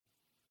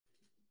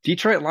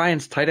Detroit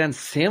Lions tight end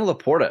Sam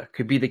Laporta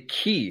could be the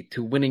key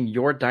to winning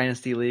your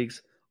dynasty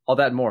leagues. All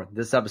that and more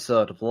this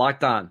episode of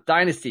Locked On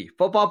Dynasty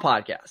Football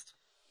Podcast.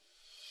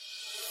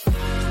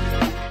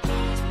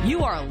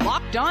 You are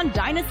Locked On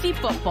Dynasty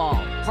Football,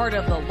 part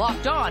of the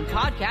Locked On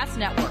Podcast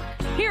Network.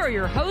 Here are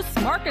your hosts,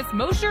 Marcus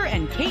Mosher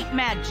and Kate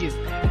Magdziuk.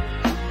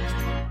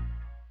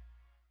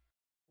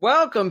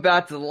 Welcome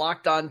back to the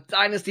Locked On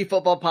Dynasty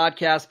Football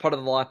Podcast, part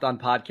of the Locked On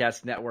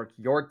Podcast Network,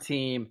 your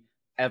team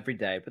every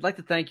day. We'd like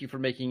to thank you for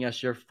making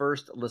us your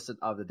first listen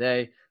of the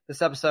day.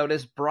 This episode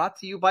is brought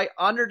to you by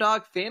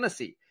Underdog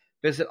Fantasy.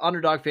 Visit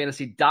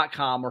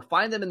UnderdogFantasy.com or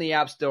find them in the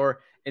App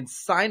Store and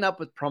sign up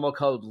with promo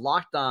code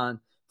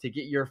LOCKEDON to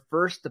get your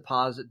first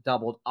deposit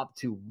doubled up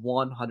to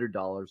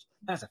 $100.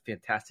 That's a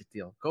fantastic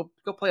deal. Go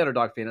play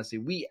Underdog Fantasy.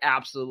 We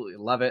absolutely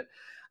love it.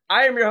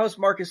 I am your host,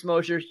 Marcus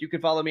Mosher. You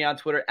can follow me on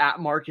Twitter at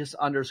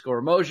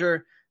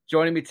Marcus_Mosher.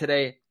 Joining me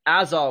today,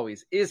 as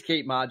always, is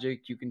Kate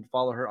Magdziuk. You can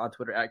follow her on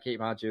Twitter at Kate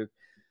Magdziuk.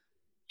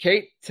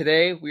 Kate,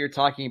 today we are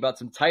talking about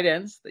some tight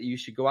ends that you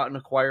should go out and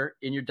acquire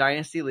in your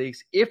dynasty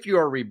leagues if you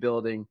are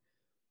rebuilding.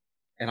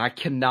 And I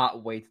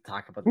cannot wait to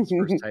talk about this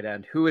first tight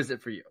end. Who is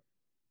it for you?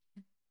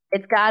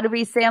 It's got to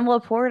be Sam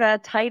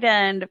Laporta, tight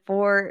end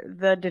for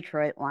the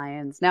Detroit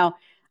Lions. Now,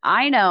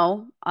 I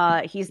know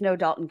he's no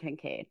Dalton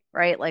Kincaid,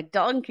 right? Like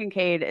Dalton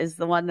Kincaid is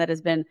the one that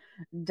has been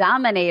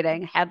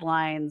dominating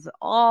headlines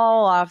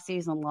all off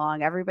season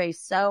long.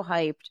 Everybody's so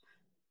hyped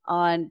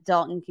on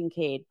Dalton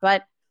Kincaid.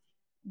 But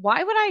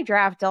why would I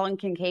draft Dalton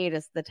Kincaid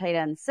as the tight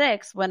end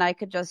 6 when I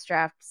could just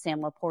draft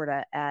Sam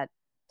Laporta at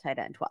tight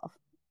end 12?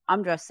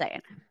 I'm just saying.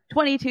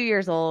 22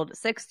 years old,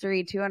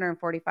 6'3",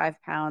 245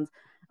 pounds,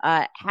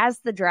 has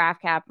the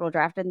draft capital,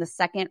 drafted in the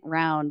second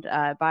round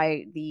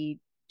by the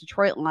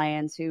Detroit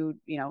Lions, who,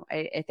 you know,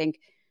 I think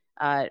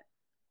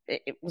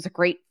it was a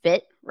great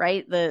fit,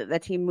 right? The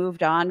team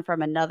moved on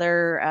from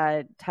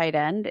another tight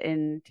end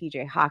in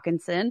TJ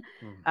Hawkinson,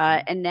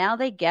 and now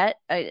they get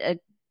a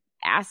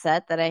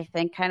asset that I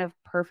think kind of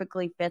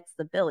perfectly fits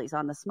the bill. He's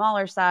on the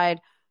smaller side,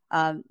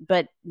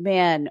 but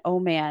man, oh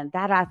man,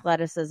 that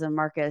athleticism,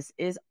 Marcus,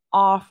 is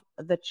off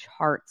the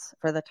charts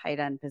for the tight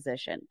end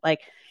position.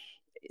 Like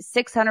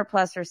 600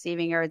 plus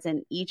receiving yards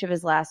in each of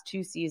his last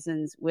 2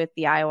 seasons with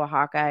the Iowa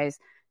Hawkeyes.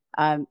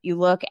 You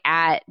look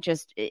at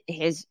just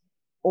his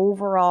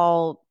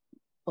overall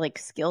like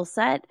skill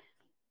set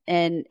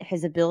and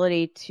his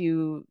ability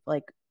to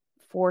like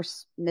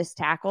force missed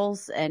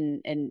tackles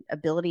and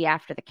ability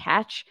after the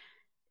catch.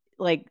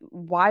 Like,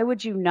 why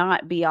would you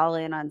not be all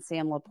in on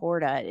Sam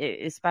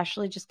Laporta,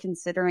 especially just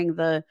considering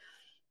the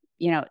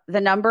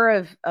number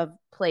of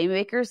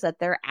playmakers that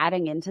they're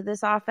adding into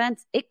this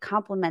offense? It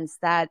complements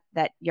that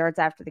yards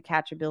after the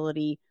catch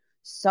ability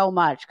so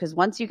much, because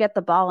once you get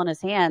the ball in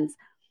his hands,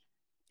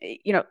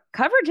 you know,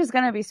 coverage is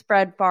going to be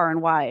spread far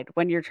and wide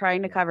when you're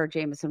trying to cover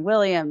Jameson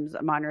Williams,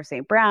 Amon-Ra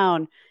St.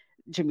 Brown,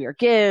 Jahmyr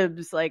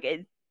Gibbs.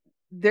 Like,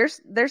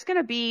 there's going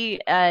to be,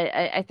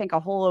 I think, a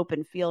whole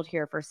open field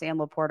here for Sam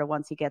Laporta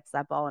once he gets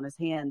that ball in his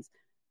hands.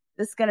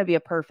 This is going to be a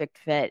perfect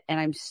fit, and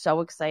I'm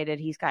so excited.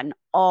 He's gotten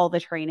all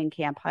the training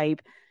camp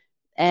hype,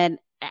 and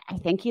I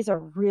think he's a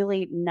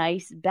really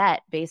nice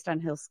bet based on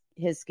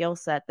his skill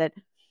set, that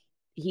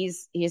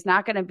he's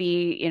not going to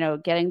be, you know,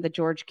 getting the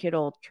George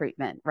Kittle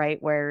treatment,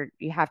 right, where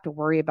you have to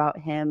worry about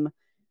him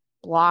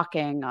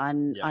blocking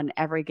on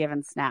every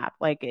given snap.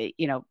 Like,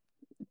 you know,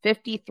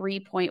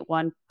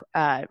 53.1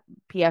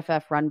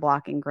 PFF run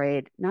blocking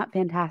grade, not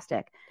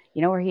fantastic.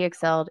 You know where he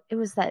excelled? It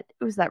was that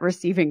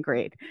receiving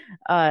grade.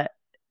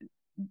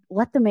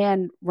 Let the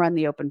man run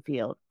the open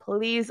field,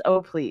 please.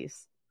 Oh,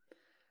 please.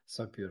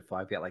 So beautiful.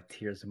 I've got like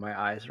tears in my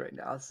eyes right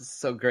now. This is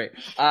so great.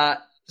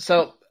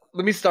 So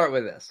let me start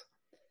with this.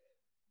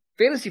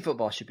 Fantasy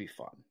football should be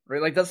fun,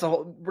 right? Like, that's the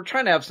whole. We're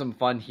trying to have some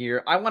fun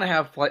here. I want to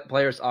have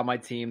players on my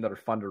team that are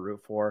fun to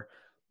root for.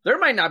 There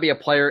might not be a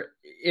player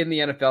in the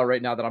NFL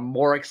right now that I'm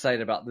more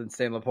excited about than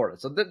Sam Laporta.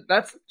 So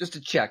that's just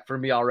a check for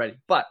me already.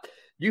 But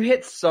you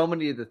hit so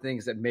many of the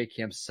things that make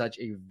him such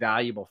a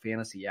valuable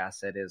fantasy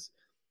asset. Is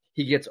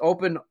he gets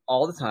open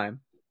all the time,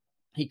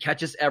 he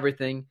catches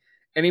everything,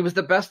 and he was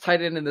the best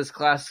tight end in this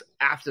class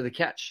after the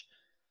catch.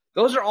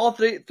 Those are all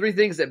three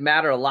things that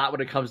matter a lot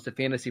when it comes to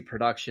fantasy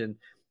production.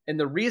 And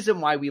the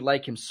reason why we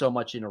like him so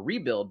much in a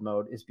rebuild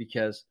mode is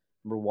because,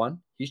 number one,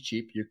 he's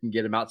cheap. You can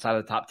get him outside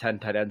of the top 10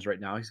 tight ends right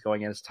now. He's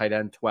going in as tight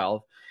end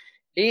 12.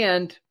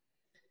 And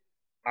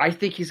I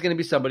think he's going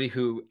to be somebody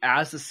who,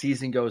 as the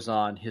season goes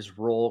on, his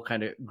role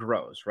kind of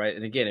grows, right?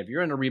 And again, if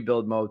you're in a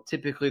rebuild mode,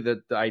 typically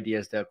the idea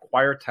is to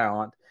acquire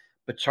talent,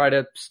 but try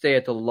to stay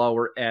at the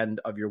lower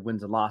end of your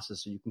wins and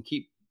losses so you can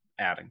keep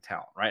adding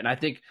talent, right? And I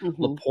think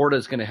Laporta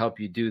is going to help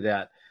you do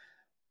that.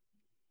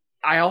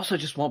 I also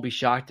just won't be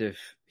shocked if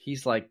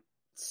he's like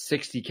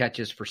 60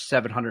 catches for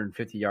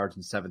 750 yards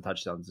and 7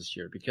 touchdowns this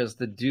year, because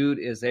the dude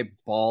is a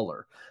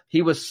baller.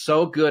 He was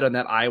so good on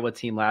that Iowa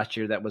team last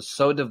year that was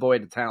so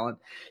devoid of talent.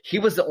 He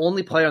was the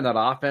only player on that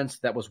offense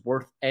that was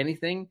worth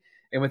anything.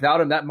 And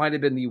without him, that might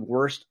have been the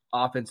worst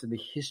offense in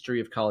the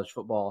history of college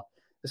football.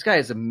 This guy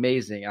is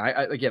amazing.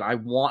 I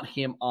want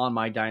him on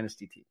my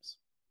dynasty teams.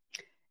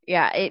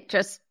 Yeah, it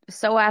just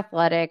so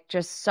athletic,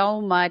 just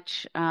so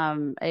much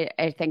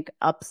I think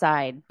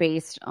upside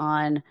based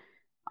on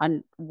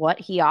what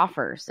he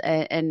offers.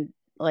 And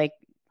like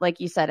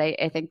you said,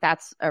 I think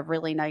that's a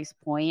really nice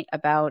point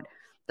about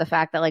the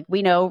fact that like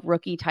we know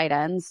rookie tight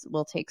ends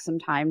will take some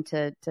time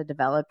to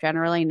develop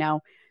generally.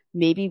 Now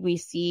maybe we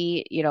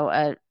see,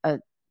 a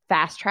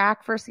fast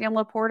track for Sam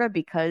Laporta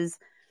because,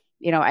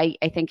 I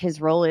think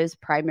his role is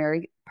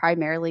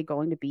primarily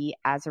going to be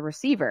as a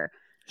receiver.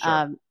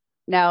 Sure.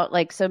 Now,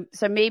 like so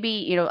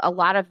maybe a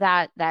lot of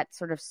that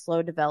sort of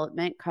slow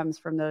development comes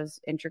from those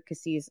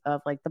intricacies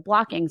of like the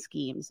blocking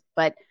schemes,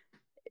 but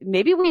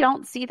maybe we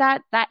don't see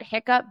that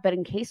hiccup. But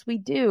in case we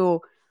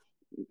do,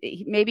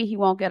 maybe he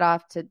won't get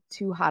off to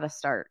too hot a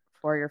start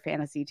for your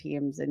fantasy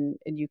teams, and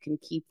you can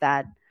keep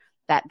that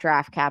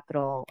draft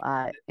capital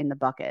in the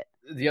bucket.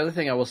 The other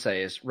thing I will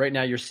say is right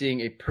now you're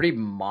seeing a pretty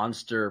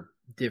monster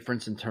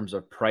difference in terms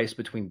of price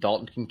between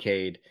Dalton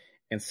Kincaid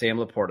and Sam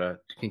Laporta.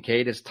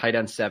 Kincaid is tight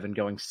end 7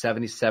 going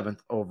 77th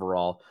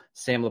overall.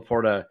 Sam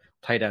Laporta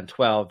tight end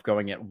 12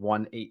 going at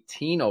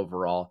 118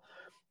 overall.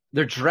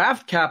 Their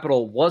draft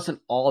capital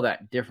wasn't all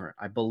that different.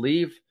 I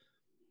believe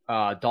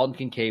Dalton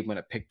Kincaid went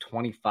at pick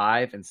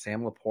 25 and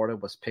Sam Laporta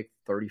was pick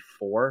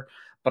 34.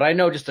 But I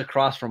know just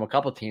across from a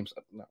couple of teams,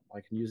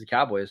 I can use the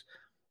Cowboys.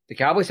 The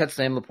Cowboys had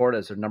Sam Laporta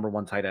as their number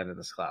 1 tight end in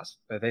this class.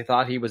 They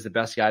thought he was the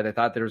best guy. They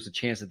thought there was a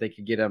chance that they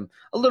could get him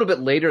a little bit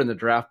later in the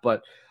draft.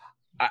 But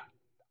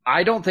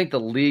I don't think the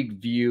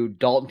league viewed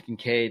Dalton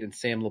Kincaid and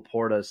Sam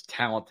Laporta's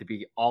talent to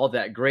be all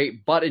that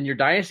great. But in your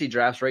dynasty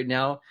drafts right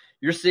now,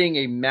 you're seeing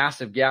a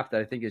massive gap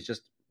that I think is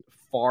just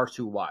far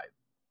too wide.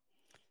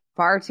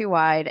 Far too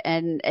wide.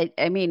 And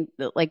I mean,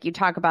 like you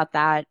talk about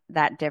that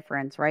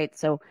difference, right?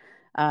 So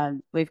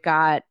we've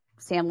got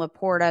Sam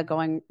Laporta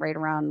going right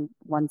around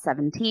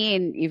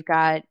 117. You've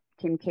got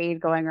Kincaid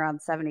going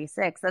around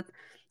 76. That's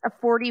a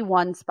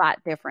 41 spot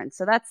difference.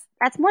 So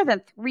that's more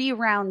than 3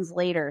 rounds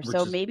later.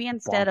 So maybe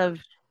instead of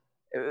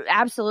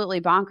absolutely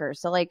bonkers.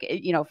 So like,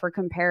 for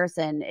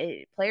comparison,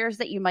 players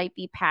that you might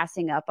be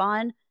passing up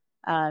on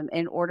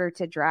in order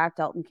to draft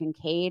Dalton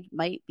Kincaid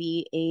might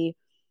be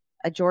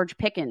a George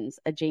Pickens,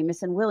 a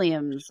Jameson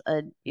Williams,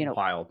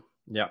 wild.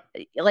 Yeah.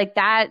 Like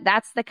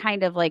that's the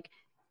kind of like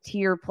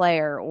tier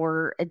player,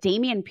 or a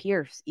Dameon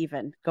Pierce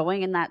even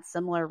going in that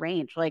similar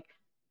range. Like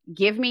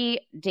give me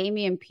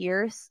Dameon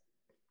Pierce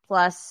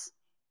plus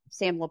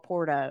Sam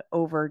Laporta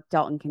over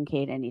Dalton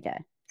Kincaid any day.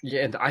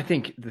 Yeah. And I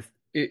think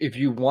if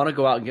you want to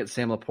go out and get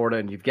Sam Laporta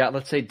and you've got,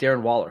 let's say,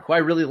 Darren Waller, who I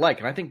really like,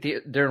 and I think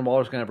Darren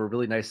Waller's going to have a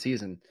really nice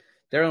season.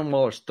 Darren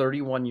Waller's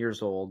 31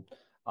 years old,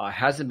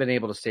 hasn't been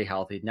able to stay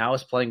healthy. Now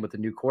is playing with the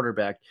new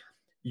quarterback.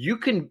 You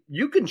can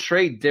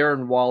trade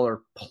Darren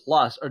Waller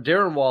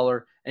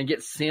and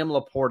get Sam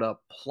Laporta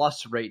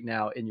plus right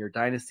now in your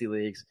dynasty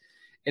leagues.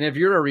 And if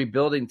you're a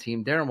rebuilding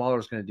team, Darren Waller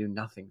is going to do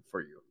nothing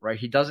for you, right?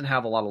 He doesn't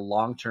have a lot of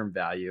long-term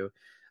value.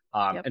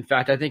 Yep. In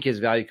fact, I think his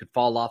value could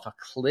fall off a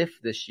cliff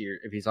this year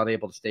if he's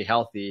unable to stay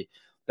healthy.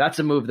 That's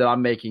a move that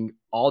I'm making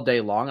all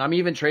day long. I'm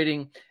even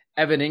trading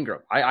Evan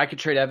Ingram. I could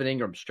trade Evan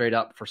Ingram straight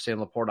up for Sam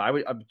Laporta. I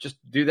would just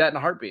do that in a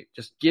heartbeat.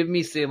 Just give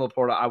me Sam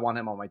Laporta. I want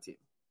him on my team.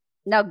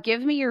 Now,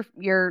 give me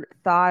your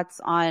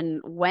thoughts on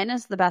when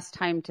is the best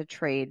time to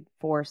trade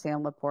for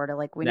Sam Laporta.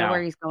 Like we know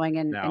where he's going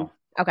in.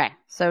 Okay,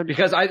 so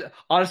because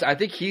I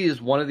think he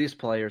is one of these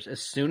players. As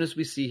soon as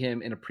we see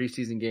him in a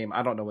preseason game,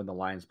 I don't know when the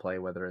Lions play,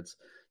 whether it's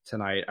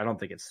tonight. I don't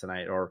think it's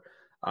tonight or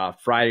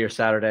Friday or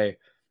Saturday.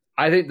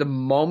 I think the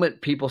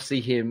moment people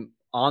see him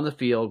on the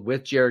field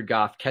with Jared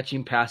Goff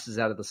catching passes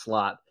out of the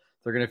slot,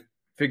 they're going to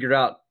figure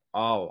out,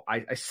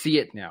 I see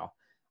it now.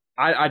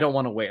 I don't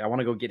want to wait. I want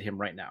to go get him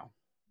right now.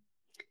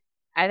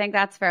 I think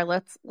that's fair.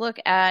 Let's look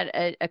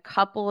at a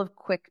couple of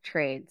quick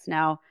trades.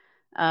 Now,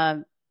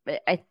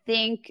 I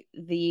think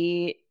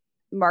the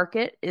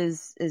market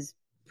is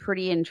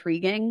pretty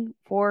intriguing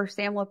for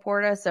Sam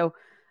Laporta. So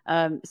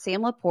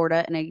Sam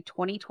Laporta in a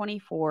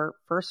 2024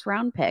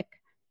 first-round pick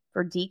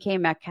for DK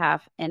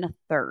Metcalf in a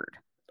third.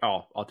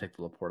 Oh, I'll take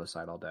the Laporta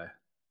side all day.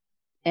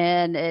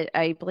 And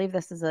I believe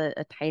this is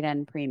a tight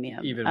end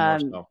premium. Even more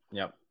so,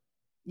 yep.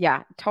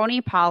 Yeah,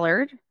 Tony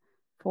Pollard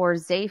for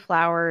Zay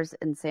Flowers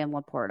and Sam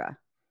Laporta.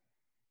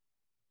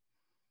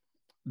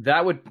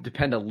 That would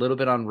depend a little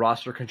bit on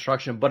roster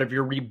construction, but if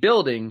you're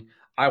rebuilding,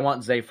 I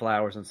want Zay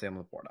Flowers and Sam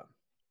Laporta.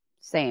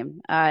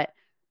 Same.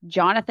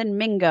 Jonathan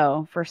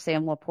Mingo for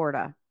Sam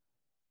Laporta.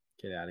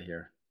 Get out of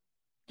here.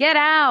 Get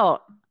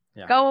out.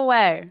 Yeah. Go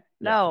away. Yeah.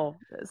 No,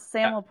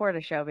 Sam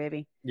Laporta show,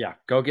 baby. Yeah,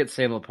 go get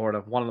Sam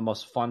Laporta, one of the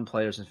most fun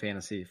players in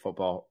fantasy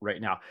football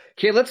right now.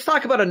 Okay, let's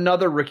talk about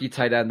another rookie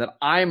tight end that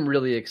I'm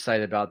really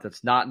excited about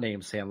that's not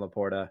named Sam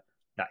Laporta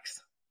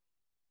next.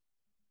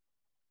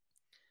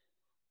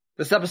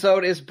 This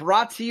episode is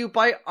brought to you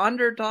by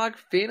Underdog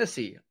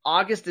Fantasy.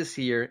 August is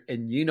here,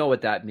 and you know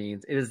what that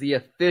means. It is the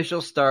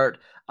official start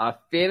of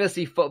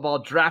fantasy football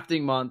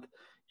drafting month.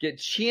 Get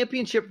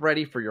championship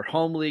ready for your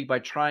home league by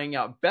trying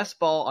out Best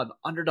Ball on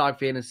Underdog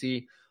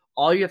Fantasy.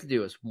 All you have to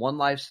do is one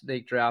live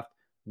snake draft,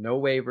 no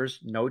waivers,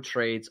 no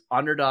trades.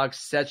 Underdog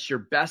sets your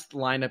best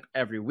lineup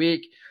every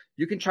week.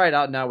 You can try it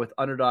out now with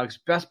Underdog's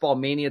Best Ball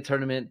Mania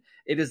tournament.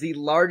 It is the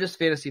largest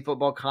fantasy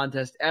football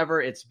contest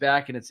ever. It's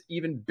back, and it's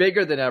even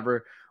bigger than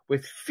ever,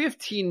 with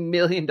 $15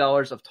 million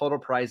of total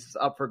prizes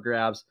up for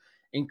grabs,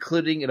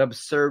 including an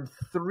absurd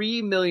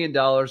 $3 million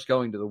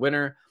going to the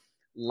winner.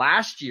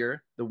 Last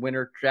year, the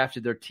winner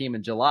drafted their team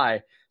in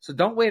July. So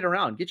don't wait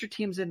around. Get your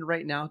teams in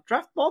right now.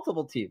 Draft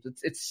multiple teams.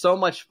 It's so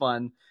much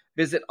fun.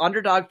 Visit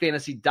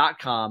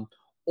UnderdogFantasy.com,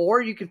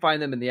 or you can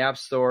find them in the App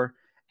Store.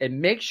 And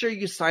make sure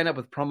you sign up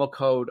with promo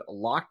code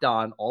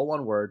LOCKEDON, all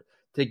one word,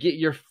 to get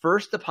your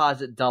first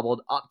deposit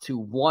doubled up to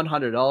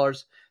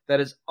 $100. That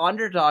is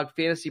Underdog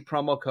Fantasy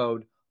promo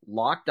code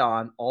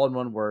LOCKEDON, all in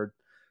one word,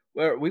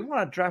 where we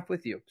want to draft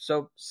with you.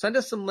 So send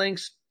us some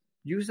links.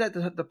 Use that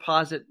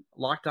deposit,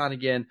 Locked On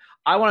again.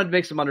 I wanted to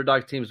make some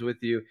Underdog teams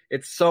with you.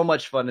 It's so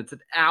much fun. It's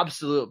an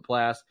absolute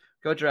blast.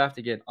 Go draft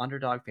again,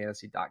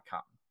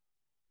 UnderdogFantasy.com.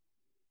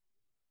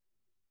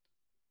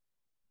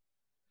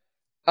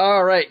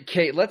 All right,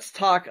 Kate, let's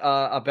talk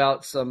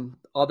about some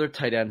other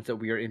tight ends that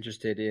we are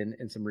interested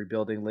in some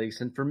rebuilding leagues.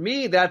 And for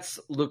me, that's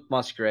Luke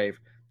Musgrave.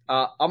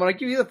 I'm going to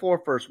give you the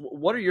floor first.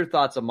 What are your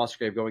thoughts on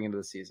Musgrave going into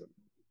the season?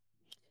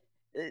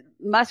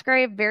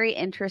 Musgrave, very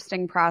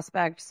interesting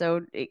prospect.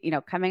 So,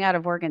 coming out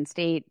of Oregon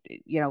State,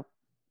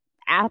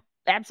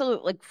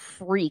 absolute like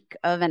freak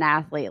of an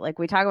athlete. Like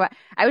we talk about,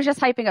 I was just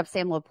hyping up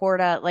Sam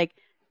Laporta. Like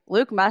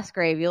Luke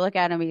Musgrave, you look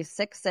at him, he's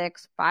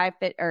 6'6",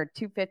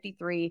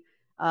 253.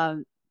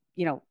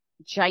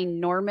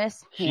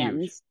 Ginormous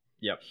hands,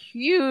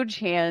 huge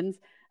hands.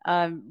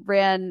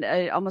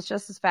 Ran almost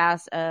just as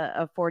fast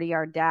a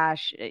 40-yard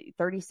dash,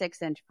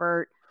 36-inch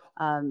vert,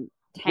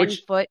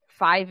 10-foot,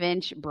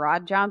 5-inch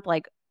broad jump,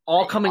 like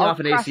all coming off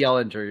an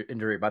ACL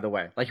injury, by the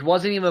way. Like he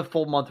wasn't even a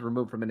full month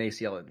removed from an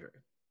ACL injury.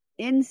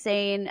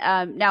 Insane.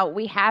 Now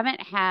we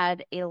haven't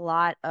had a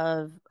lot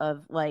of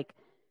like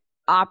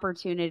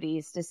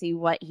opportunities to see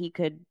what he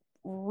could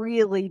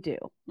really do.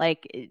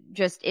 Like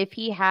just if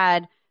he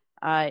had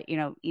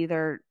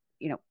either,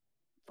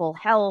 full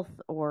health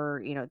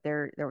or,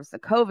 there was the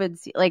COVID,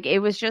 like it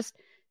was just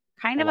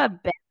kind of a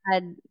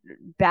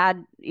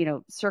bad,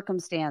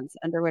 circumstance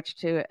under which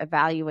to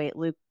evaluate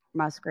Luke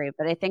Musgrave.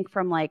 But I think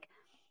from like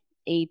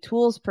a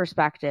tools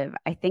perspective,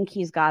 I think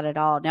he's got it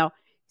all. Now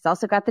he's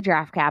also got the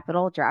draft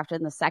capital, drafted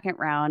in the second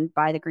round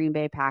by the Green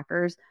Bay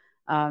Packers.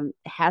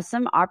 Has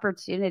some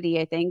opportunity,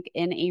 I think,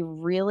 in a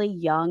really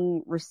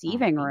young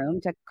receiving room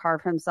to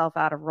carve himself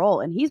out a role.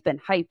 And he's been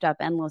hyped up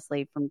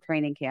endlessly from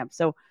training camp.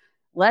 So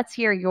let's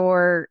hear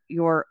your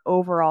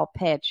overall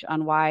pitch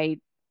on why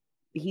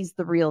he's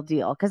the real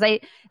deal. Because I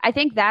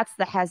think that's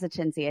the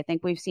hesitancy. I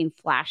think we've seen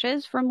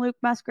flashes from Luke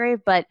Musgrave,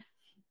 but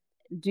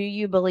do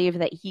you believe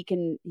that he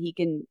can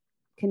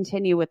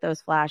continue with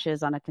those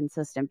flashes on a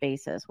consistent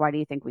basis? Why do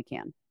you think we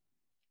can?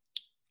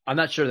 I'm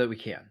not sure that we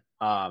can.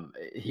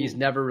 He's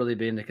never really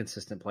been a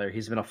consistent player.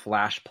 He's been a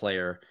flash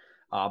player.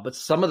 But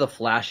some of the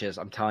flashes,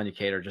 I'm telling you,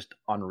 Kate, are just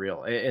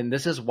unreal. And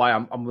this is why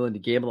I'm willing to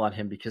gamble on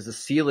him, because the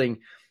ceiling,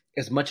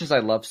 as much as I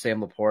love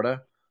Sam Laporta,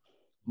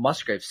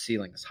 Musgrave's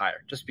ceiling is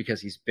higher just because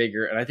he's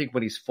bigger. And I think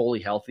when he's fully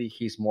healthy,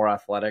 he's more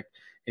athletic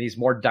and he's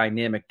more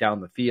dynamic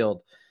down the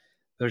field.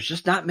 There's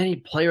just not many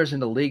players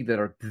in the league that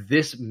are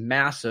this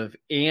massive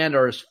and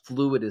are as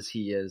fluid as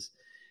he is.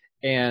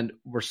 And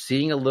we're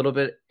seeing a little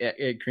bit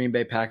at Green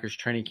Bay Packers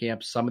training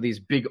camp, some of these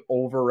big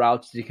over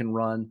routes that he can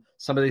run,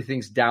 some of the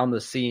things down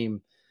the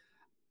seam.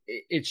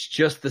 It's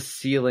just the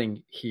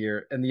ceiling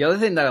here. And the other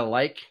thing that I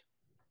like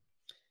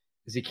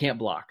is he can't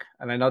block.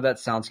 And I know that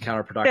sounds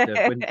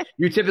counterproductive.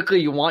 When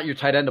you want your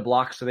tight end to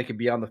block so they could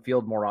be on the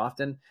field more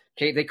often.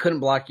 Okay, they couldn't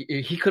block.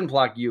 He couldn't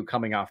block you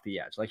coming off the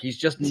edge. Like he's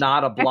just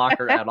not a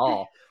blocker at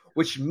all,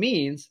 which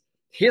means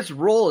his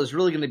role is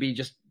really going to be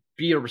just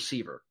be a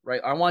receiver,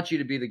 right? I want you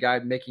to be the guy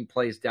making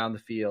plays down the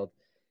field.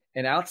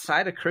 And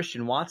outside of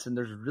Christian Watson,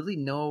 there's really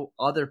no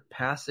other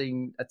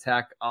passing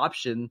attack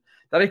option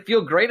that I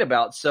feel great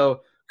about.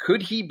 So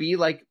could he be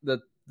like the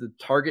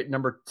target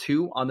number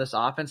 2 on this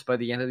offense by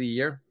the end of the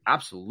year?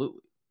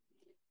 Absolutely.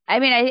 I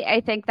mean,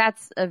 I think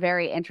that's a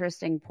very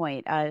interesting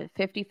point.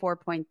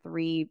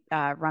 54.3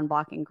 run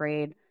blocking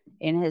grade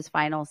in his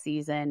final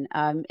season.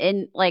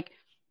 And like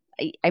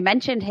I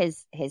mentioned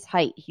his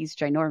height, he's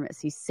ginormous.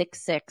 He's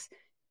 6'6".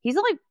 He's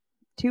only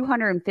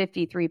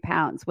 253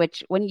 pounds,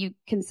 which when you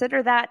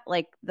consider that,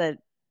 like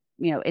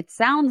it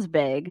sounds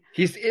big,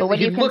 but when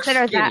you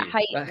consider that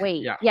height,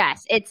 weight,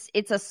 yes,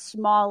 it's a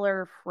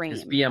smaller frame.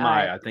 His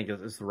BMI, I think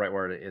is the right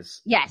word. It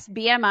is. Yes,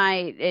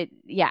 BMI,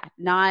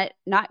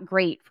 not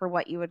great for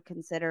what you would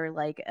consider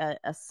like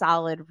a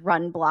solid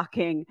run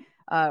blocking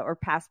or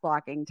pass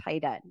blocking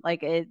tight end.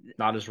 Like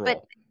not his role.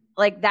 But,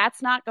 like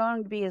that's not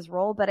going to be his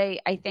role. But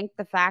I think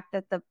the fact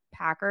that the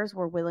Packers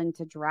were willing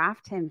to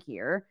draft him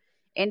here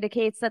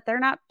indicates that they're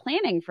not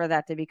planning for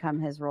that to become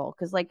his role.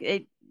 Because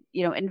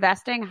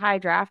investing high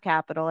draft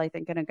capital, I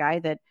think in a guy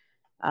that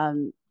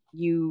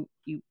you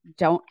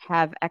don't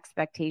have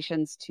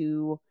expectations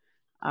to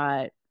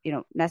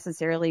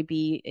necessarily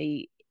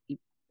be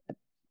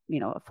a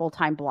a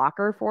full-time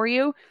blocker for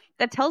you.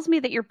 That tells me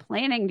that you're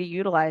planning to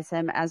utilize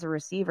him as a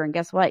receiver. And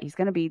guess what? He's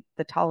going to be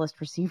the tallest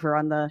receiver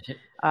on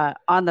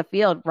the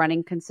field,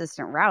 running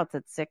consistent routes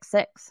at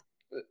 6'6".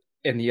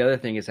 And the other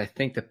thing is, I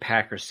think the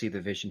Packers see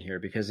the vision here,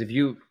 because if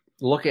you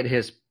look at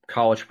his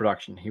college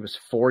production, he was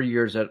 4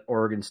 years at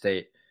Oregon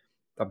State.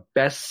 The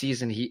best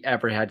season he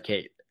ever had,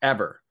 Kate,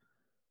 ever,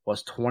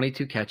 was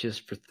 22 catches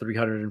for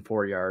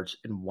 304 yards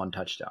and 1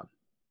 touchdown.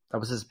 That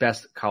was his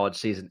best college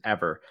season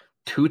ever.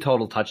 2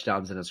 total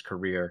touchdowns in his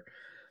career.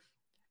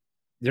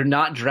 They're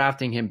not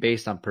drafting him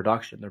based on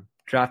production. They're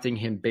drafting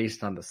him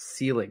based on the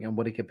ceiling and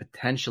what he could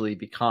potentially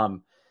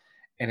become.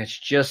 And it's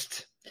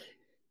just,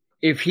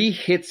 if he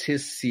hits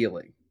his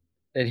ceiling,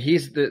 and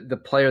he's the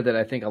player that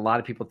I think a lot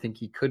of people think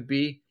he could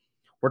be,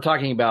 we're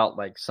talking about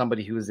like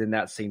somebody who is in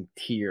that same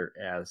tier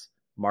as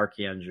Mark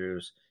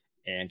Andrews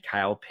and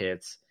Kyle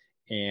Pitts.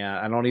 And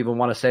I don't even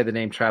want to say the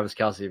name Travis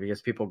Kelce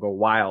because people go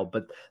wild,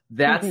 but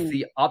that's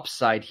the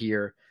upside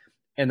here.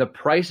 And the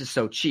price is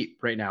so cheap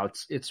right now.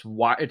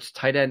 It's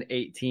tight end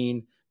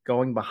 18,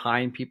 going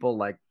behind people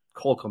like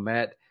Cole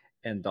Kmet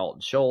and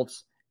Dalton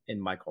Schultz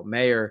and Michael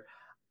Mayer.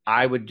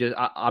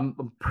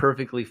 I'm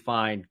perfectly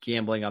fine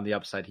gambling on the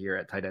upside here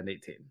at tight end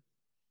 18.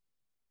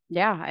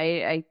 Yeah,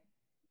 I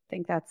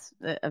think that's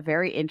a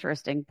very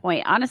interesting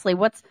point. Honestly,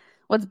 what's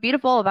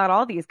beautiful about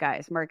all these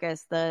guys,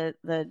 Marcus, the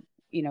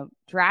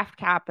draft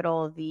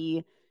capital,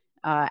 the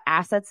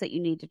assets that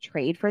you need to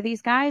trade for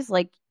these guys,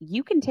 like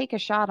you can take a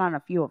shot on a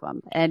few of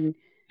them. And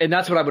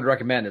that's what I would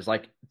recommend, is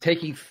like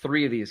taking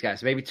 3 of these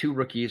guys, maybe 2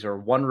 rookies or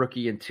 1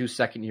 rookie and 2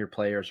 second-year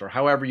players, or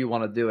however you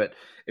want to do it.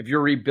 If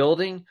you're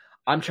rebuilding,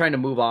 I'm trying to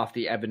move off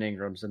the Evan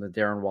Ingrams and the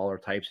Darren Waller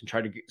types and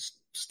try to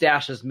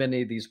stash as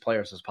many of these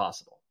players as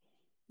possible.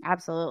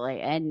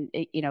 Absolutely. And,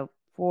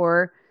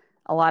 for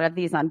a lot of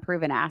these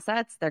unproven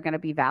assets, they're going to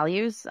be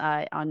values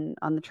on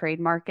the trade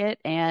market.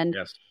 And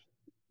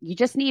you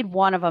just need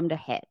one of them to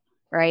hit,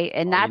 right?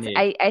 And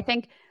I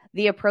think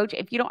the approach,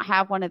 if you don't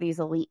have one of these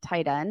elite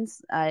tight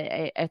ends,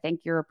 I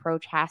think your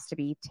approach has to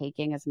be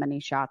taking as many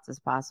shots as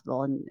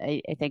possible. And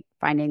I think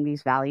finding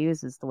these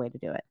values is the way to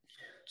do it.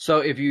 So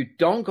if you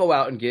don't go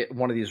out and get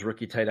one of these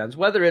rookie tight ends,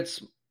 whether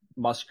it's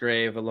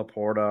Musgrave or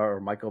Laporta or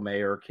Michael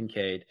Mayer or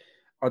Kincaid,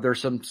 are there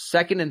some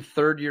second and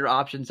third year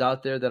options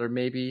out there that are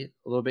maybe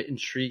a little bit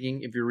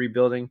intriguing if you're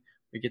rebuilding?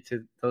 We get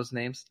to those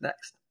names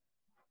next.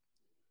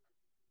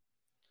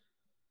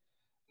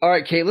 All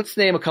right, Kate, let's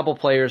name a couple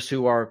players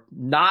who are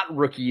not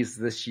rookies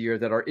this year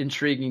that are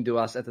intriguing to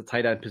us at the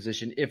tight end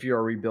position if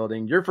you're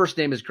rebuilding. Your first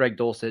name is Greg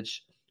Dulcich.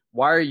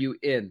 Why are you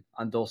in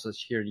on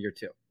Dulcich here in year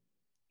 2?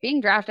 Being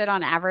drafted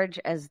on average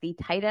as the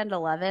tight end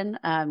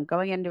 11,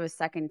 going into his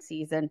second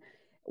season,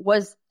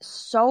 was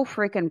so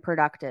freaking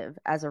productive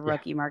as a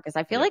rookie, Marcus.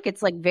 I feel like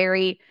it's like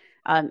very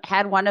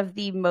had one of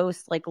the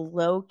most like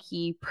low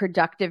key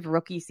productive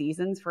rookie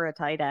seasons for a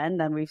tight end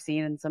than we've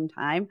seen in some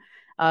time.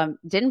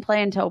 Didn't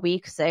play until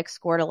week 6,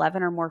 scored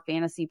 11 or more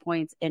fantasy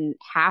points in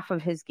half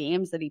of his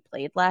games that he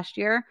played last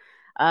year.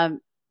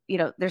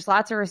 There's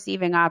lots of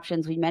receiving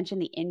options. We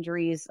mentioned the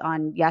injuries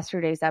on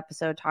yesterday's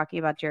episode, talking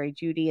about Jerry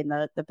Jeudy and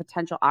the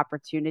potential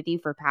opportunity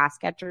for pass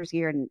catchers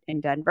here in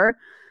Denver.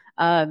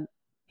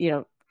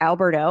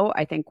 Alberto,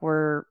 I think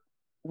we're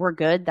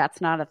good.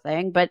 That's not a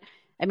thing. But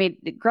I mean,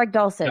 Greg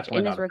Dulcich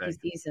in his rookie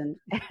season,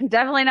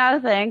 definitely not a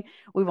thing.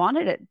 We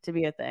wanted it to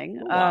be a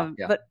thing.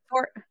 But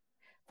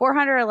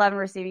 411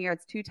 receiving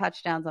yards, 2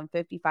 touchdowns on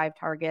 55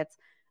 targets.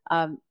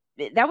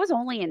 That was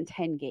only in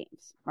 10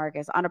 games,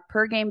 Marcus. On a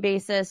per game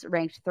basis,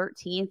 ranked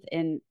 13th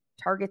in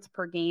targets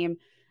per game,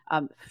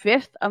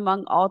 5th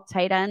among all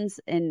tight ends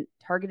in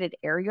targeted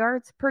air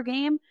yards per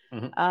game.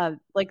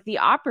 Like the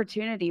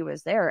opportunity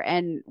was there.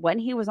 And when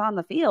he was on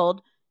the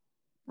field,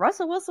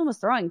 Russell Wilson was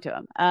throwing to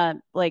him.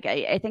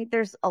 I think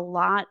there's a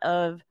lot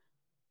of,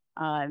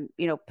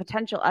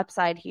 potential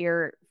upside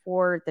here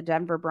for the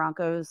Denver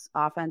Broncos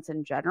offense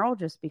in general,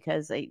 just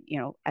because,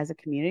 as a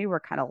community,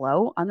 we're kind of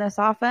low on this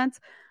offense.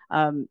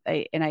 I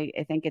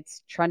think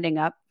it's trending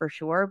up for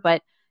sure.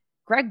 But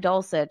Greg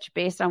Dulcich,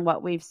 based on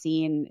what we've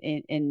seen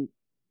in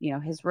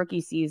his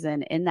rookie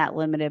season in that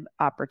limited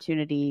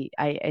opportunity,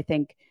 I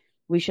think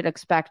we should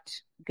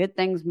expect good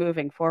things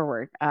moving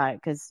forward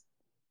because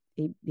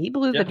he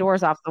blew the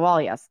doors off the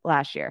wall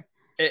last year.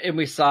 And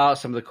we saw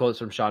some of the quotes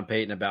from Sean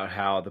Payton about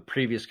how the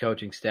previous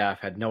coaching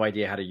staff had no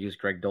idea how to use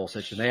Greg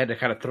Dulcich, and they had to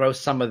kind of throw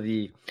some of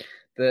the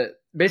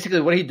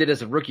basically what he did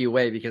as a rookie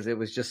away because it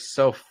was just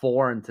so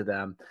foreign to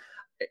them.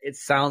 It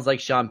sounds like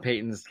Sean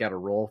Payton's got a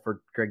role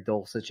for Greg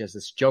Dulcich as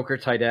this joker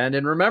tight end.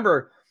 And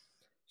remember,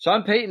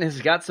 Sean Payton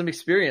has got some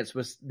experience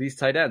with these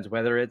tight ends,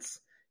 whether it's,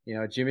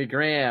 Jimmy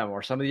Graham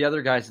or some of the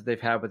other guys that they've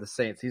had with the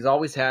Saints. He's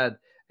always had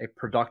a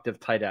productive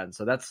tight end.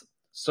 So that's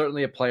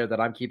certainly a player that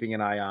I'm keeping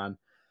an eye on.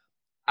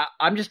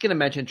 I'm just going to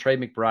mention Trey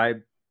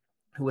McBride,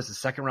 who was a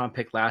second-round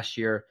pick last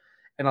year.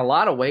 In a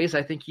lot of ways,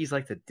 I think he's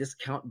like the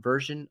discount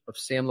version of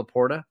Sam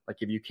Laporta. Like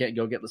if you can't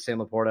go get Sam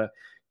Laporta,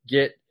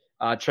 get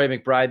Trey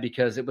McBride,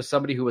 because it was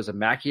somebody who was a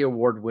Mackey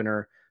Award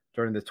winner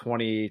during the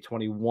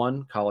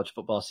 2021 college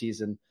football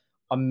season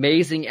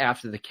amazing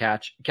after the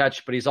catch,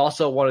 but he's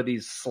also one of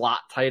these slot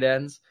tight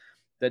ends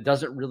that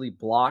doesn't really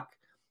block.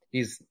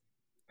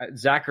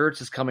 Zach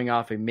Ertz is coming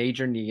off a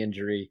major knee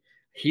injury.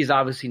 He's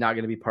obviously not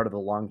going to be part of the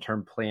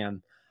long-term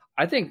plan.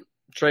 I think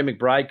Trey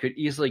McBride could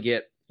easily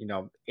get,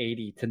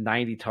 80 to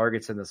 90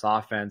 targets in this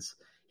offense.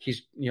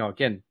 He's,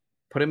 again,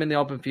 put him in the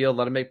open field,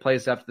 let him make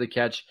plays after the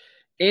catch.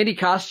 And he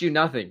costs you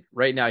nothing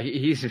right now.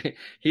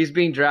 He's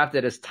being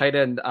drafted as tight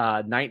end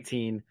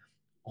 19,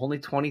 only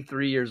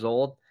 23 years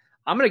old.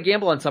 I'm going to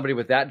gamble on somebody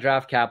with that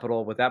draft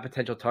capital, with that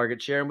potential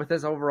target share, and with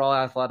his overall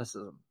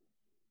athleticism.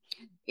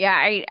 Yeah,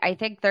 I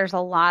think there's a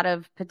lot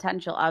of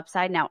potential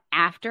upside. Now,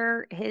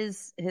 after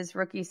his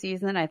rookie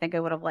season, I think I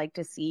would have liked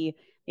to see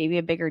maybe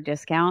a bigger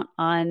discount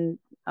on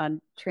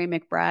Trey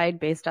McBride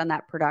based on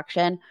that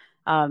production.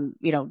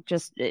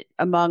 Just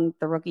among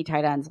the rookie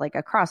tight ends, like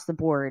across the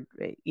board,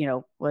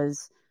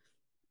 was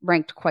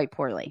ranked quite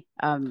poorly.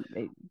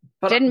 It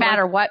didn't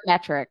matter what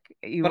metric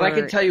you were, I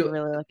can tell you,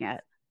 really looking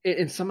at.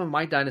 In some of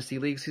my dynasty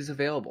leagues, he's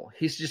available.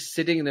 He's just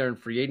sitting there in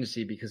free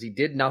agency because he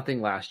did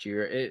nothing last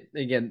year.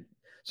 Again,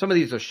 some of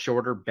these are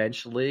shorter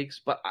bench leagues,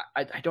 but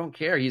I don't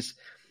care.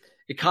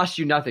 It costs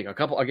you nothing. A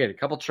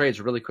couple trades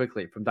really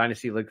quickly from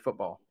Dynasty League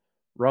Football.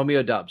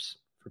 Romeo Dubs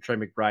for Trey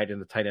McBride in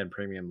the tight end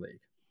premium league.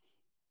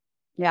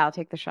 Yeah, I'll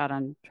take the shot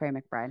on Trey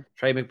McBride.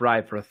 Trey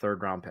McBride for a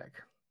 3rd round pick.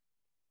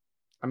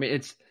 I mean,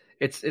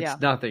 it's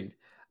nothing.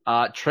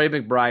 Trey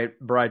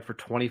McBride for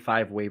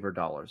 25 waiver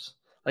dollars.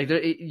 Like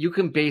you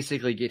can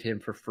basically get him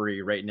for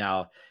free right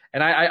now.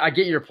 And I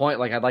get your point.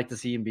 Like I'd like to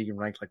see him being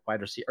ranked like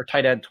wide receiver or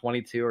tight end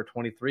 22 or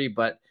 23,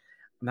 but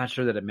I'm not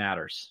sure that it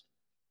matters.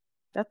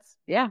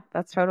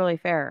 That's totally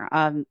fair.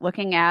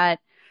 Looking at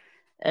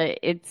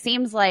it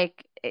seems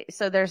like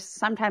so there's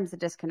sometimes a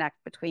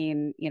disconnect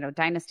between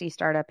dynasty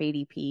startup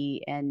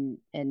ADP and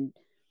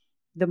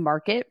the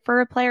market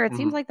for a player. It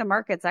seems like the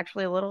market's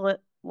actually a little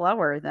bit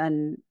lower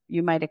than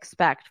you might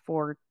expect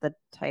for the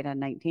tight end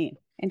 19.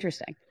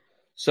 Interesting.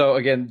 So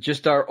again,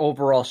 just our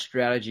overall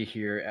strategy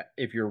here,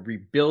 if you're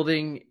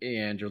rebuilding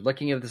and you're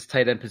looking at this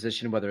tight end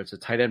position, whether it's a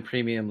tight end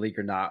premium league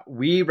or not,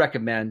 we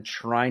recommend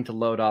trying to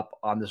load up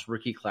on this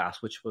rookie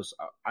class, which was,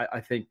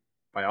 I think,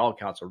 by all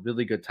accounts, a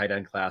really good tight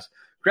end class.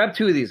 Grab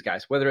 2 of these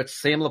guys, whether it's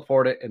Sam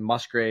Laporta and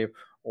Musgrave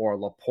or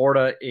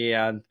Laporta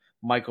and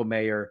Michael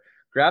Mayer.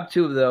 Grab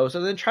 2 of those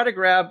and then try to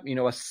grab, a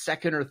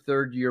 2nd or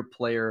 3rd year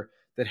player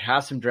that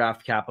has some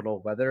draft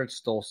capital, whether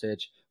it's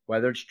Stolcich,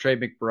 whether it's Trey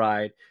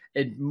McBride,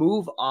 and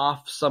move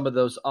off some of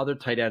those other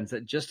tight ends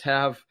that just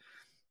have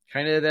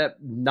kind of that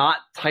not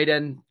tight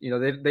end.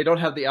 They don't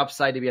have the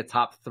upside to be a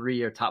top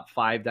 3 or top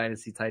 5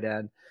 dynasty tight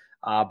end,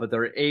 but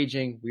they're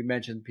aging. We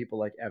mentioned people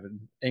like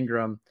Evan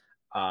Ingram.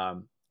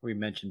 We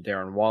mentioned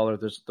Darren Waller.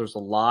 There's a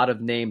lot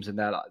of names in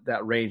that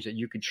range that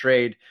you could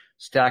trade,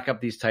 stack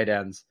up these tight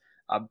ends.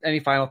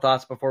 Any final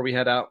thoughts before we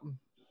head out?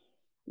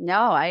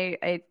 No,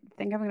 I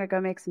think I'm going to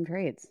go make some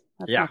trades.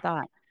 That's my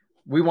thought.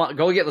 I was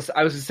going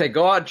to say,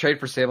 go out and trade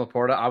for Sam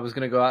Laporta. I was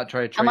going to go out and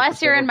try to trade.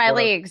 Unless you're in my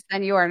leagues,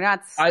 then you are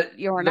not.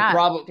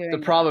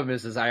 The problem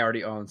is I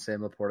already own Sam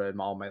Laporta in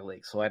all my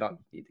leagues, so I don't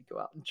need to go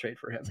out and trade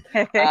for him.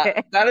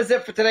 That is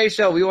it for today's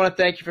show. We want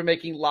to thank you for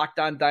making Locked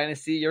On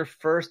Dynasty your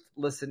first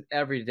listen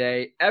every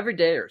day.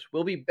 Everydayers,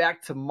 we'll be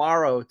back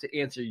tomorrow to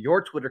answer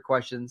your Twitter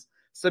questions.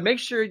 So make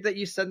sure that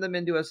you send them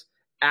into us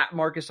at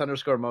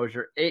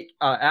Marcus_Mosher,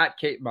 at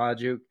Kate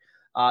Majuk.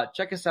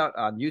 Check us out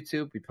on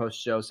YouTube. We post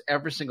shows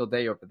every single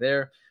day over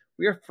there.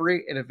 We are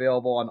free and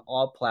available on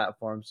all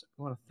platforms.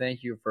 I want to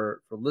thank you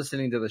for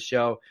listening to the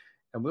show,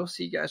 and we'll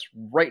see you guys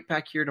right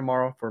back here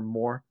tomorrow for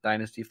more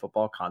Dynasty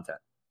football content.